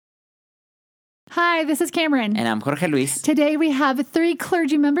Hi, this is Cameron. And I'm Jorge Luis. Today we have 3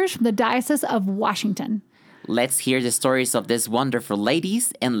 clergy members from the Diocese of Washington. Let's hear the stories of these wonderful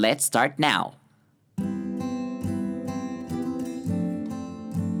ladies, and let's start now.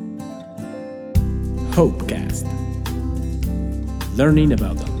 HopeCast. Learning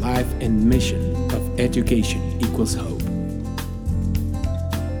about the life and mission of education equals hope.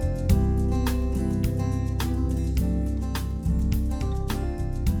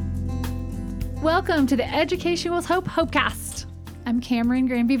 Welcome to the Education with Hope HopeCast. I'm Cameron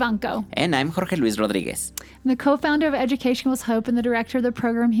Gran-Vivanco. And I'm Jorge Luis Rodriguez. I'm the co-founder of Education with Hope and the director of the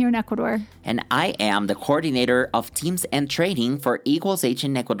program here in Ecuador. And I am the coordinator of teams and training for Equals H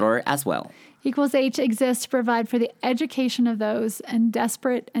in Ecuador as well. Equals H exists to provide for the education of those in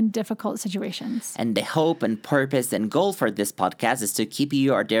desperate and difficult situations. And the hope and purpose and goal for this podcast is to keep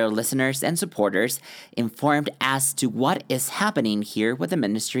you, our dear listeners and supporters, informed as to what is happening here with the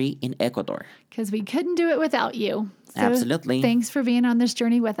ministry in Ecuador. Because we couldn't do it without you. So Absolutely. Thanks for being on this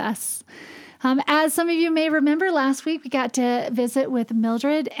journey with us. As some of you may remember, last week we got to visit with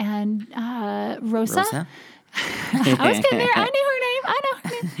Mildred and Rosa. I was getting there. I knew her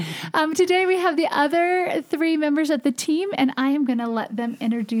name. Today we have the other 3 members of the team, and I am going to let them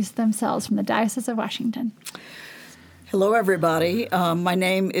introduce themselves from the Diocese of Washington. Hello, everybody. My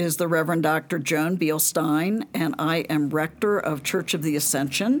name is the Reverend Dr. Joan Beilstein, and I am rector of Church of the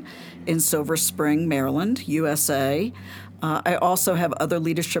Ascension in Silver Spring, Maryland, USA. I also have other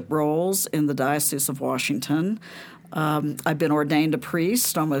leadership roles in the Diocese of Washington. I've been ordained a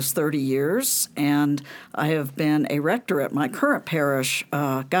priest almost 30 years, and I have been a rector at my current parish,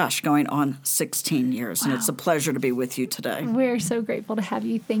 going on 16 years. Wow. And it's a pleasure to be with you today. We're so grateful to have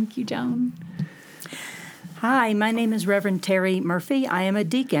you. Thank you, Joan. Hi, my name is Reverend Terry Murphy. I am a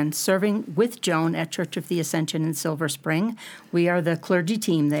deacon serving with Joan at Church of the Ascension in Silver Spring. We are the clergy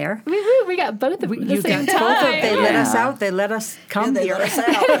team there. Woo-hoo, we got both of them at the same time. They let us out. They let us come here. Let us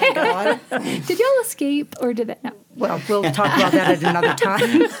out. Thank God. Did y'all escape, or did it? No. Well, we'll talk about that at another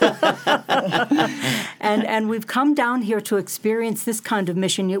time. And we've come down here to experience this kind of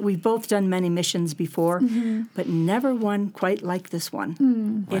mission. Yet we've both done many missions before, but never one quite like this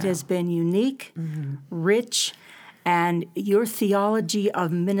one. Wow. It has been unique, rich, and your theology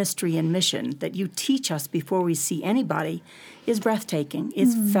of ministry and mission that you teach us before we see anybody is breathtaking.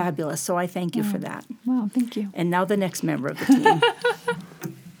 It's fabulous. So I thank you for that. Wow, thank you. And now the next member of the team.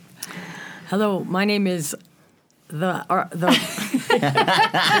 Hello, my name is I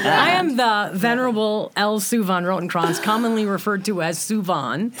am the Venerable L. Sue von Rotenkranz, commonly referred to as Sue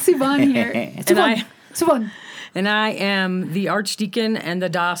von. Sue von here. Sue von. And I am the Archdeacon and the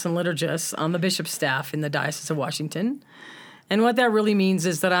Diocesan Liturgist on the bishop's staff in the Diocese of Washington. And what that really means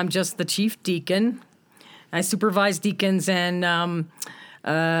is that I'm just the chief deacon. I supervise deacons and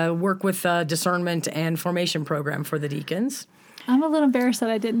work with discernment and formation program for the deacons. I'm a little embarrassed that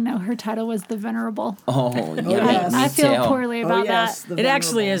I didn't know her title was the Venerable. Oh, yeah. I feel poorly about that. It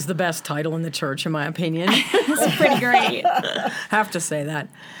actually is the best title in the church, in my opinion. It's pretty great. Have to say that.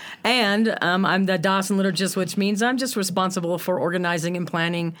 And I'm the diocesan liturgist, which means I'm just responsible for organizing and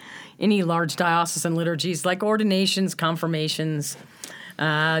planning any large diocesan liturgies like ordinations, confirmations,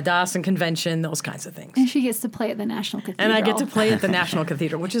 diocesan convention, those kinds of things. And she gets to play at the National Cathedral. And I get to play at the National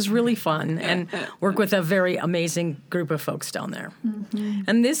Cathedral, which is really fun, and work with a very amazing group of folks down there. Mm-hmm.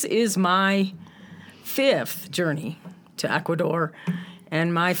 And this is my 5th journey to Ecuador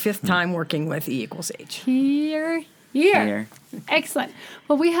and my 5th time working with E equals H. Here. Excellent.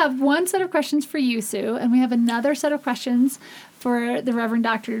 Well, we have one set of questions for you, Sue, and we have another set of questions for the Reverend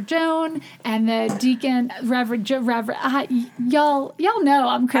Dr. Joan and the Deacon Reverend. Y'all know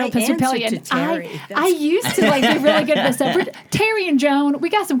I'm Cradle Episcopalian. I used to be really good at this stuff. Terry and Joan, we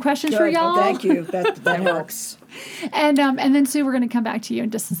got some questions for y'all. Thank you. That helps. And then Sue, we're going to come back to you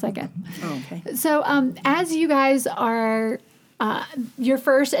in just a second. Okay. So as you guys are. Your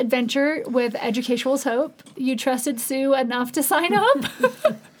first adventure with Education with Hope, you trusted Sue enough to sign up.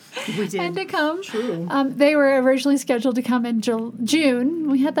 We did. And to come. True. They were originally scheduled to come in June.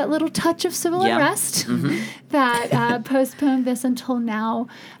 We had that little touch of civil unrest that postponed this until now.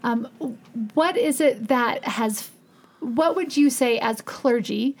 What is it that what would you say as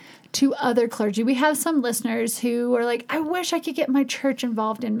clergy to other clergy? We have some listeners who are like, I wish I could get my church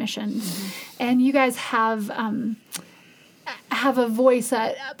involved in missions. And you guys have a voice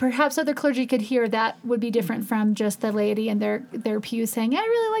that perhaps other clergy could hear that would be different from just the laity in their pews saying, I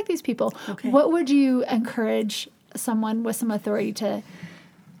really like these people. Okay. What would you encourage someone with some authority to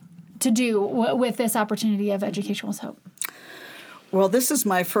do with this opportunity of Education with Hope? Well, this is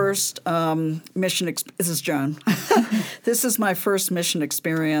my first mission. This is Joan. This is my first mission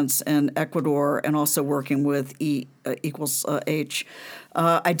experience in Ecuador, and also working with E=H.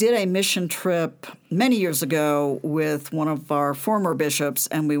 I did a mission trip many years ago with one of our former bishops,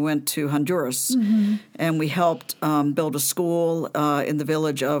 and we went to Honduras, and we helped build a school in the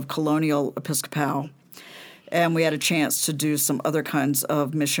village of Colonial Episcopal. And we had a chance to do some other kinds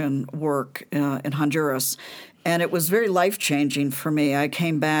of mission work in Honduras. And it was very life-changing for me. I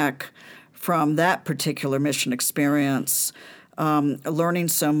came back from that particular mission experience learning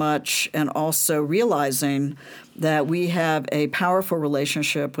so much, and also realizing that we have a powerful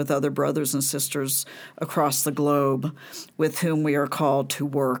relationship with other brothers and sisters across the globe with whom we are called to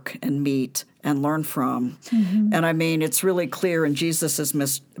work and meet and learn from. And I mean, it's really clear in Jesus'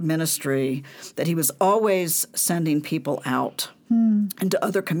 ministry that he was always sending people out into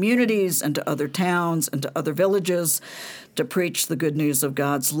other communities, into other towns, into other villages to preach the good news of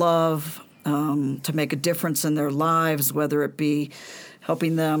God's love, to make a difference in their lives, whether it be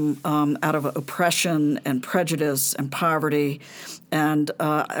helping them out of oppression and prejudice and poverty. And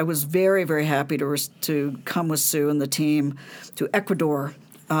I was very, very happy to come with Sue and the team to Ecuador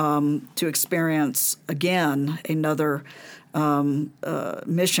to experience, again, another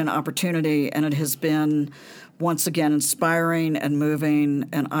mission opportunity. And it has been, once again, inspiring and moving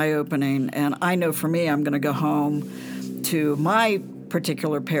and eye-opening. And I know for me, I'm going to go home to my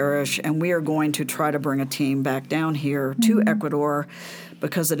particular parish, and we are going to try to bring a team back down here to Ecuador,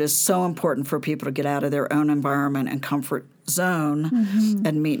 because it is so important for people to get out of their own environment and comfort zone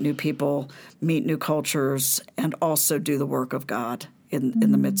and meet new people, meet new cultures, and also do the work of God in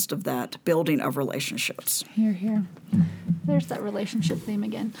the midst of that building of relationships. Here, here. There's that relationship theme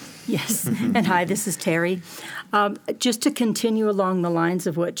again. Yes. And hi, this is Terry. Just to continue along the lines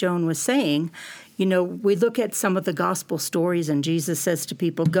of what Joan was saying, you know, we look at some of the gospel stories, and Jesus says to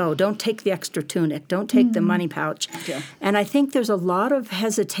people, go, don't take the extra tunic, don't take the money pouch. Yeah. And I think there's a lot of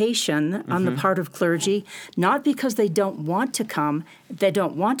hesitation on the part of clergy, not because they don't want to come, they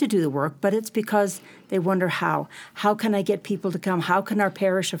don't want to do the work, but it's because they wonder how. How can I get people to come? How can our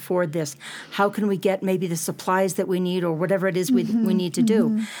parish afford this? How can we get maybe the supplies that we need, or whatever it is we need to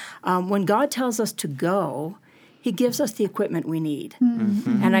do? When God tells us to go, he gives us the equipment we need.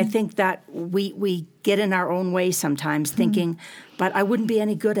 And I think that we get in our own way sometimes thinking, but I wouldn't be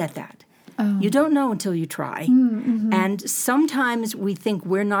any good at that. You don't know until you try. And sometimes we think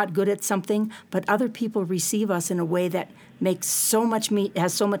we're not good at something, but other people receive us in a way that makes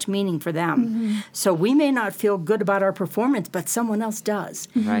has so much meaning for them. So we may not feel good about our performance, but someone else does.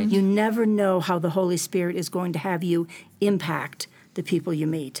 Right. You never know how the Holy Spirit is going to have you impact the people you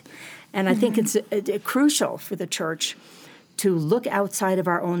meet. And I think it's crucial for the church to look outside of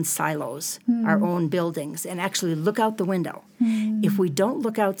our own silos, our own buildings, and actually look out the window. If we don't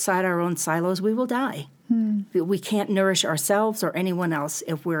look outside our own silos, we will die. We can't nourish ourselves or anyone else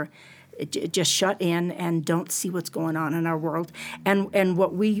if we're just shut in and don't see what's going on in our world. And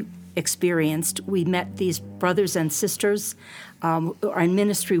what we experienced, we met these brothers and sisters who are in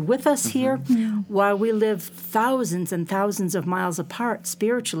ministry with us here. While we live thousands and thousands of miles apart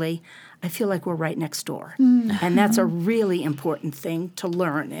spiritually, I feel like we're right next door. And that's a really important thing to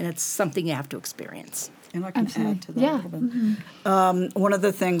learn, and it's something you have to experience. And I can add to that a little bit. One of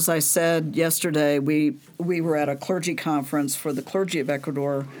the things I said yesterday, we were at a clergy conference for the clergy of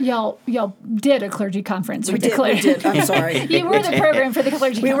Ecuador. Y'all did a clergy conference. We did. I'm sorry. You were the program for the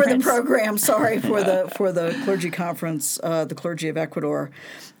clergy conference. We were the program, sorry, for the clergy conference, the clergy of Ecuador.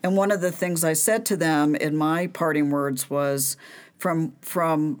 And one of the things I said to them in my parting words was,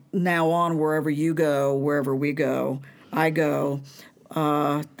 from now on, wherever you go, wherever we go, I go,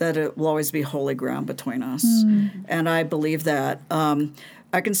 that it will always be holy ground between us. And I believe that.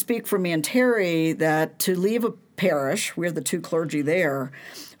 I can speak for me and Terry that to leave a parish, we're the two clergy there,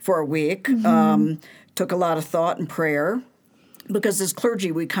 for a week, took a lot of thought and prayer. Because as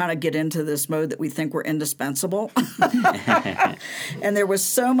clergy, we kind of get into this mode that we think we're indispensable. And there was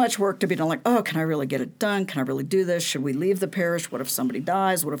so much work to be done, like, oh, can I really get it done? Can I really do this? Should we leave the parish? What if somebody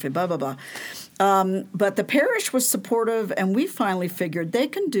dies? What if blah, blah, blah? But the parish was supportive, and we finally figured they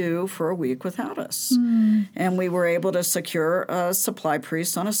can do for a week without us. And we were able to secure a supply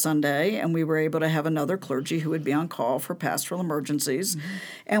priest on a Sunday, and we were able to have another clergy who would be on call for pastoral emergencies.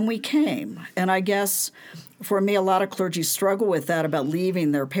 And we came. And I guess for me, a lot of clergy struggle with that about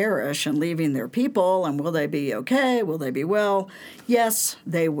leaving their parish and leaving their people, and will they be okay? Will they be well? Yes,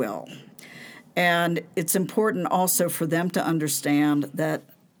 they will. And it's important also for them to understand that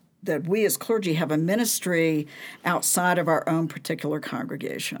that we as clergy have a ministry outside of our own particular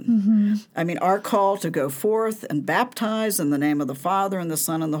congregation. I mean, our call to go forth and baptize in the name of the Father and the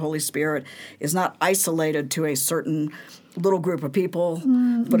Son and the Holy Spirit is not isolated to a certain little group of people,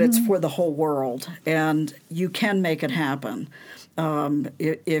 but it's for the whole world, and you can make it happen.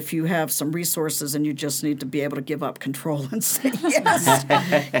 If you have some resources and you just need to be able to give up control and say, yes,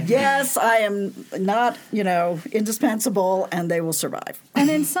 yes, I am not, indispensable, and they will survive.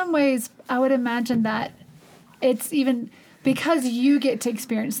 And in some ways, I would imagine that it's even because you get to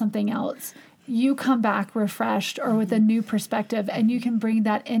experience something else, you come back refreshed or with a new perspective, and you can bring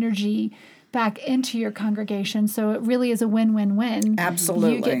that energy back into your congregation. So it really is a win-win-win.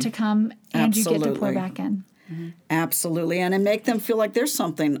 Absolutely. You get to come and you get to pour back in. Absolutely, and make them feel like there's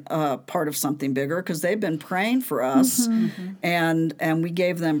something part of something bigger, because they've been praying for us, and we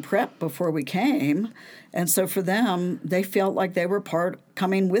gave them prep before we came, and so for them, they felt like they were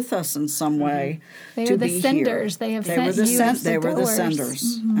coming with us in some way. They to were the be senders. Here. They have they sent were the you as They the were the goers.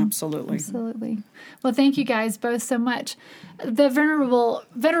 senders. Absolutely. Absolutely. Well, thank you guys both so much. The venerable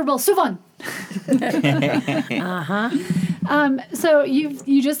Suvan. So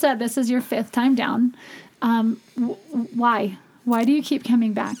you just said this is your 5th time down. Why? Why do you keep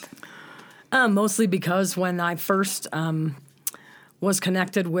coming back? Mostly because when I first was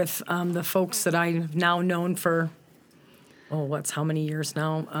connected with the folks that I've now known for, how many years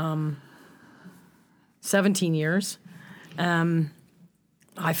now? 17 years.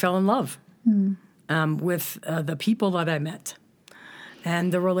 I fell in love with the people that I met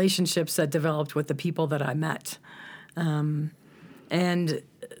and the relationships that developed with the people that I met. And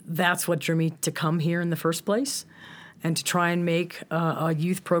that's what drew me to come here in the first place, and to try and make a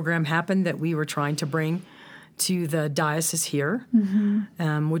youth program happen that we were trying to bring to the diocese here,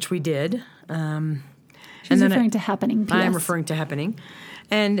 which we did. She's referring to Happening. I am referring to Happening.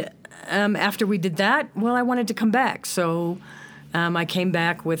 And after we did that, I wanted to come back. So I came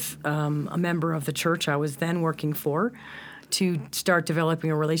back with a member of the church I was then working for to start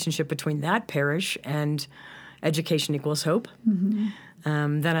developing a relationship between that parish and Education Equals Hope.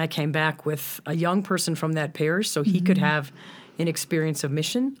 Then I came back with a young person from that parish so he could have an experience of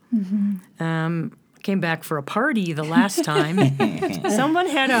mission. Came back for a party the last time. Someone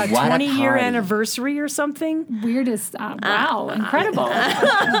had a 20-year anniversary or something. Weirdest. Wow, incredible.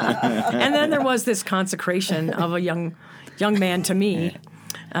 And then there was this consecration of a young man to me,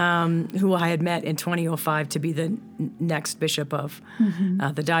 who I had met in 2005 to be the next bishop of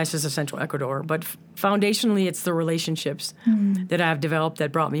the Diocese of Central Ecuador. But foundationally, it's the relationships that I've developed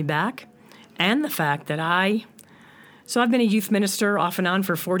that brought me back, and the fact that I've been a youth minister off and on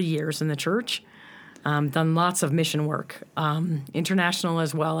for 40 years in the church, done lots of mission work, international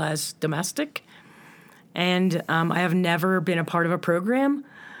as well as domestic, and I have never been a part of a program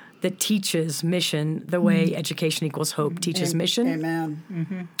that teaches mission the way Education Equals Hope teaches mission.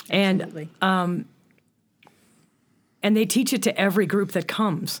 Amen. And and they teach it to every group that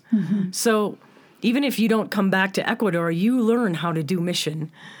comes. So even if you don't come back to Ecuador, you learn how to do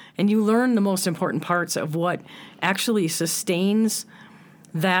mission, and you learn the most important parts of what actually sustains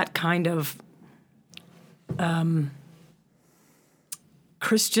that kind of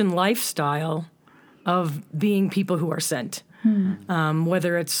Christian lifestyle of being people who are sent.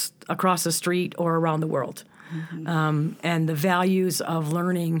 Whether it's across the street or around the world. And the values of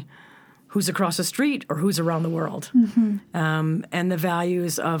learning who's across the street or who's around the world. And the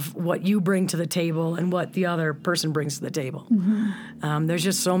values of what you bring to the table and what the other person brings to the table. There's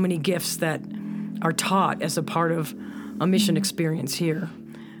just so many gifts that are taught as a part of a mission experience here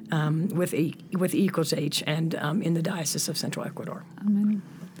with EQH and in the Diocese of Central Ecuador. Amen.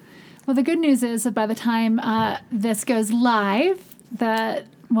 Well, the good news is that by the time this goes live,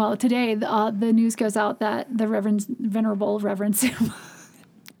 today the news goes out that the Venerable Reverend Suvan,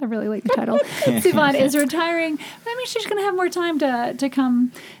 I really like the title, Suvan is retiring. That means she's going to have more time to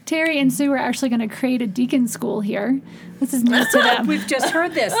come. Terry and Sue are actually going to create a deacon school here. This is news to them. We've just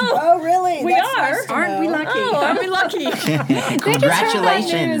heard this. Oh, really? We are. Aren't we lucky? Aren't we lucky?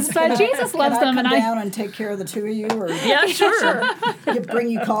 Congratulations. But Jesus loves them, Can and I come down and take care of the two of you, or Yeah, sure.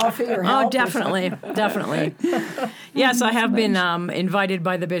 bring you coffee or help? Oh, definitely. Yes, I have been invited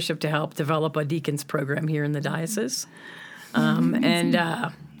by the bishop to help develop a deacons program here in the diocese.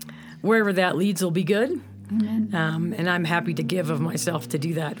 And wherever that leads will be good. And I'm happy to give of myself to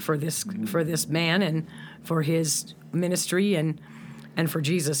do that for this man and for his ministry and for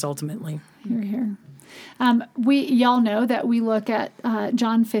Jesus ultimately. You're here. Y'all know that we look at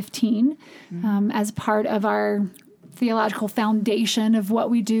John 15 as part of our theological foundation of what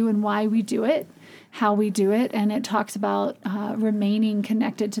we do and why we do it. how we do it, and it talks about remaining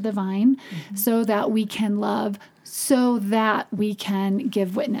connected to the vine so that we can love, so that we can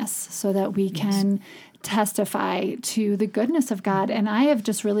give witness, so that we can testify to the goodness of God. And I have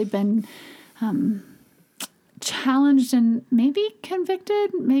just really been challenged and maybe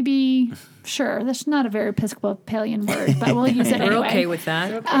convicted, sure, that's not a very Episcopalian word, but we'll use it anyway. We're okay with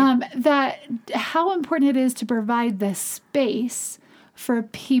that. That how important it is to provide the space for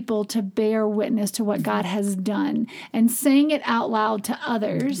people to bear witness to what God has done, and saying it out loud to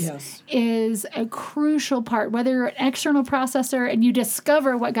others is a crucial part. Whether you're an external processor and you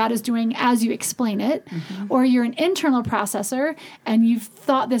discover what God is doing as you explain it, or you're an internal processor and you've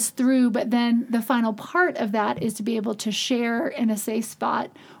thought this through, but then the final part of that is to be able to share in a safe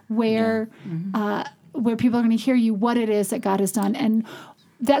spot where people are going to hear you what it is that God has done. And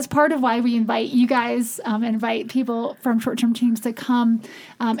that's part of why we invite you guys, invite people from short-term teams to come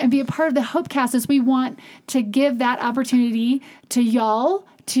and be a part of the HopeCast, is we want to give that opportunity to y'all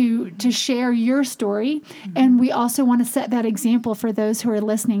to share your story. And we also want to set that example for those who are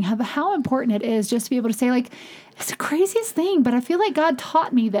listening of how important it is just to be able to say, like, it's the craziest thing, but I feel like God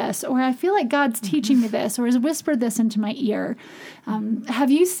taught me this, or I feel like God's teaching me this, or has whispered this into my ear. Have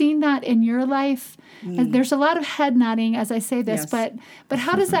you seen that in your life? There's a lot of head nodding as I say this, but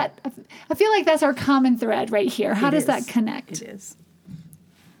how does that, I feel like that's our common thread right here. How does that connect? It is.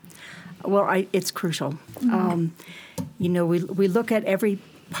 Well, it's crucial. We look at every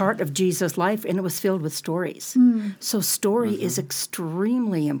part of Jesus' life, and it was filled with stories. So story is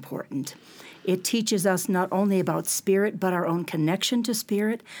extremely important. It teaches us not only about spirit, but our own connection to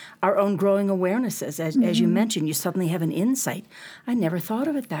spirit, our own growing awarenesses. As you mentioned, you suddenly have an insight. I never thought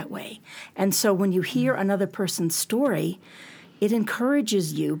of it that way. And so when you hear another person's story, it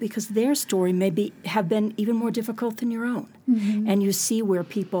encourages you because their story may have been even more difficult than your own. And you see where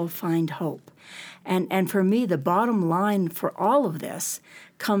people find hope. And for me, the bottom line for all of this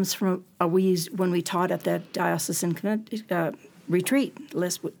comes from when we taught at the diocesan retreat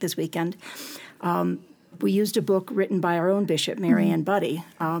this weekend. We used a book written by our own bishop, Mary Ann Buddy,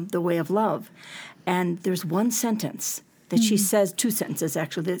 The Way of Love. And there's one sentence that she says, two sentences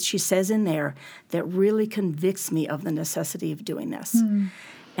actually, that she says in there that really convicts me of the necessity of doing this.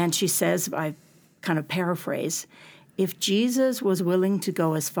 And she says, I kind of paraphrase, if Jesus was willing to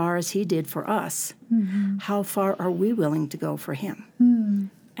go as far as he did for us, how far are we willing to go for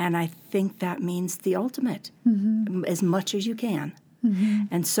him? And I think that means the ultimate, as much as you can.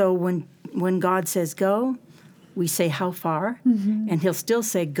 And so when God says go, we say how far, and he'll still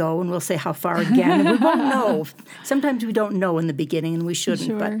say go, and we'll say how far again, and we won't know. Sometimes we don't know in the beginning, and we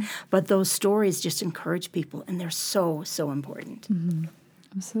shouldn't, but those stories just encourage people, and they're so, so important.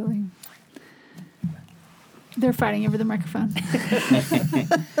 Absolutely. They're fighting over the microphone.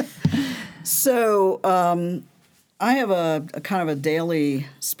 So I have a kind of a daily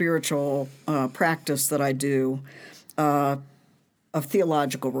spiritual practice that I do of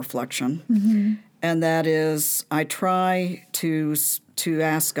theological reflection, and that is I try to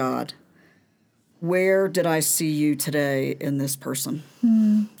ask God, where did I see you today in this person?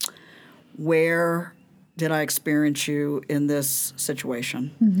 Where did I experience you in this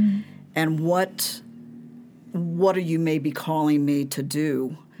situation? And what are you maybe calling me to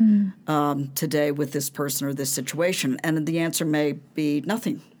do today with this person or this situation? And the answer may be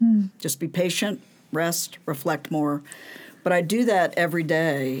nothing. Just be patient, rest, reflect more. But I do that every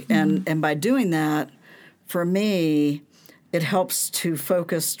day. And by doing that, for me, it helps to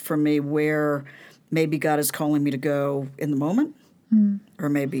focus for me where maybe God is calling me to go in the moment, or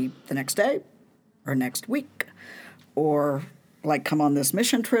maybe the next day, or next week, or like come on this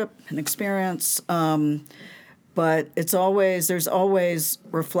mission trip and experience. But there's always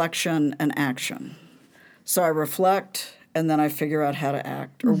reflection and action. So I reflect, and then I figure out how to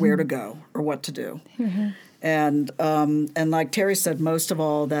act, or where to go, or what to do. And like Terry said, most of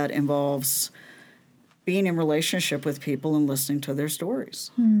all, that involves being in relationship with people and listening to their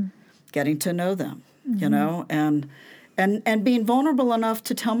stories, getting to know them, you know, and being vulnerable enough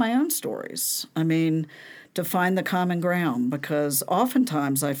to tell my own stories. I mean, to find the common ground, because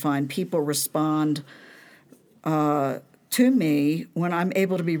oftentimes I find people respond to me when I'm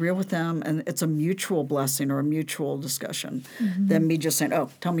able to be real with them, and it's a mutual blessing or a mutual discussion than me just saying, "Oh,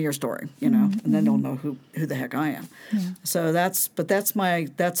 tell me your story," you know, and then they'll know who the heck I am. So that's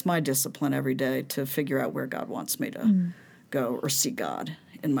my discipline every day, to figure out where God wants me to go or see God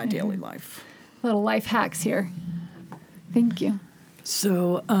in my daily life. Little life hacks here. Thank you.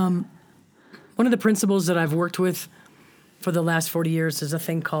 So one of the principles that I've worked with for the last 40 years is a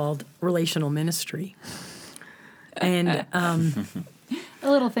thing called relational ministry. And A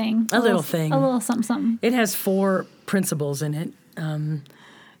little thing. A little thing. A little something. It has 4 principles in it.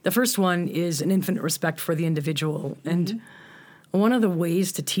 The first one is an infinite respect for the individual. And one of the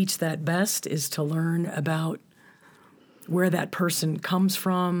ways to teach that best is to learn about where that person comes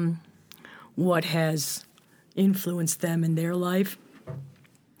from, what has influenced them in their life.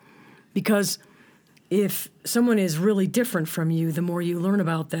 Because if someone is really different from you, the more you learn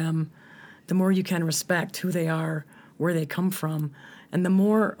about them, the more you can respect who they are, where they come from, and the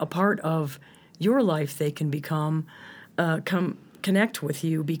more a part of your life they can become, connect with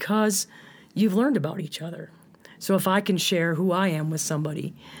you because you've learned about each other. So if I can share who I am with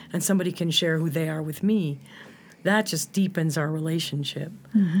somebody and somebody can share who they are with me, that just deepens our relationship.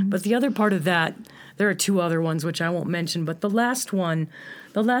 But the other part of that, there are 2 other ones which I won't mention, but the last one,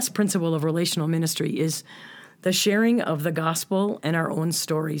 the last principle of relational ministry is the sharing of the gospel and our own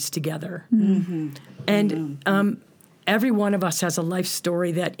stories together. And every one of us has a life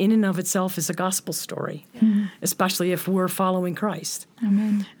story that in and of itself is a gospel story, especially if we're following Christ.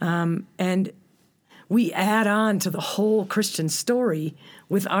 Amen. And we add on to the whole Christian story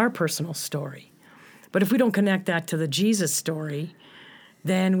with our personal story. But if we don't connect that to the Jesus story,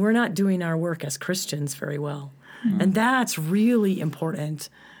 then we're not doing our work as Christians very well. And that's really important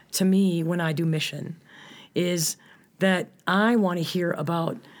to me when I do mission, is that I want to hear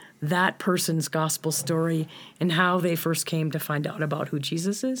about that person's gospel story and how they first came to find out about who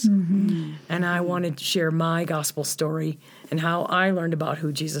Jesus is. And I wanted to share my gospel story and how I learned about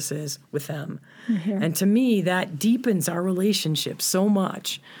who Jesus is with them. And to me, that deepens our relationship so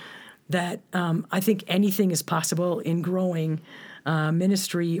much that I think anything is possible in growing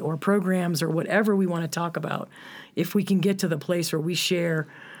ministry or programs or whatever we want to talk about, if we can get to the place where we share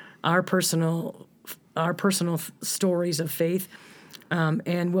our personal stories of faith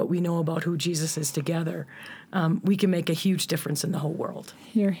and what we know about who Jesus is together, we can make a huge difference in the whole world.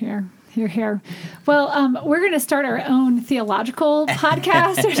 Hear, hear. Hear, hear. Well, we're going to start our own theological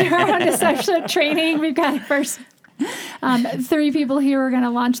podcast or our own discipleship training. We've got first 3 people here are going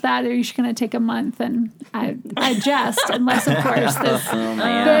to launch that. They're each going to take a month, and I jest, unless, of course,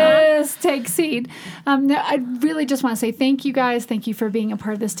 this takes seed. No, I really just want to say thank you guys. Thank you for being a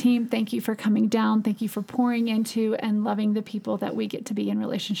part of this team. Thank you for coming down. Thank you for pouring into and loving the people that we get to be in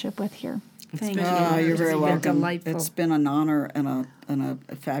relationship with here. Thank you. You're very welcome. Delightful. It's been an honor and a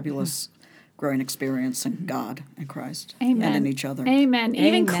fabulous growing experience in God and Christ and in each other. Amen.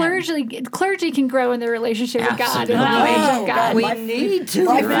 Even clergy can grow in their relationship with God and knowledge of God. We need to.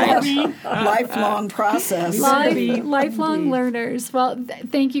 Lifelong process. Lifelong learners. Well,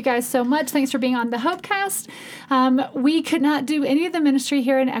 thank you guys so much. Thanks for being on the Hopecast. We could not do any of the ministry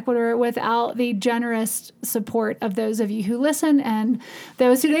here in Ecuador without the generous support of those of you who listen and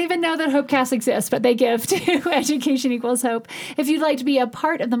those who don't even know that Hopecast exists, but they give to Education Equals Hope. If you'd like to be a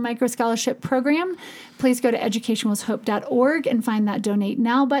part of the Micro Scholarship program, please go to educationequalshope.org and find that Donate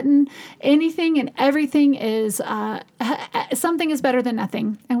Now button. Anything and everything is, something is better than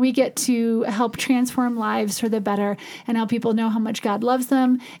nothing. And we get to help transform lives for the better and help people know how much God loves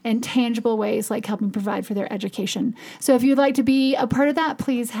them in tangible ways, like helping provide for their education. So if you'd like to be a part of that,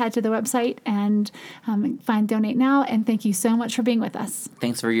 please head to the website and find Donate Now. And thank you so much for being with us.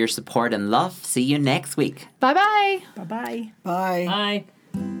 Thanks for your support and love. See you next week. Bye-bye. Bye-bye. Bye. Bye.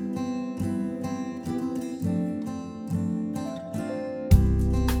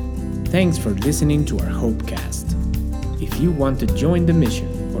 Thanks for listening to our Hopecast. If you want to join the mission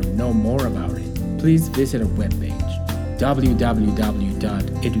or know more about it, please visit our webpage,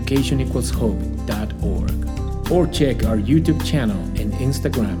 www.educationequalshope.org, or check our YouTube channel and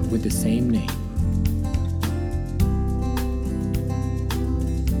Instagram with the same name.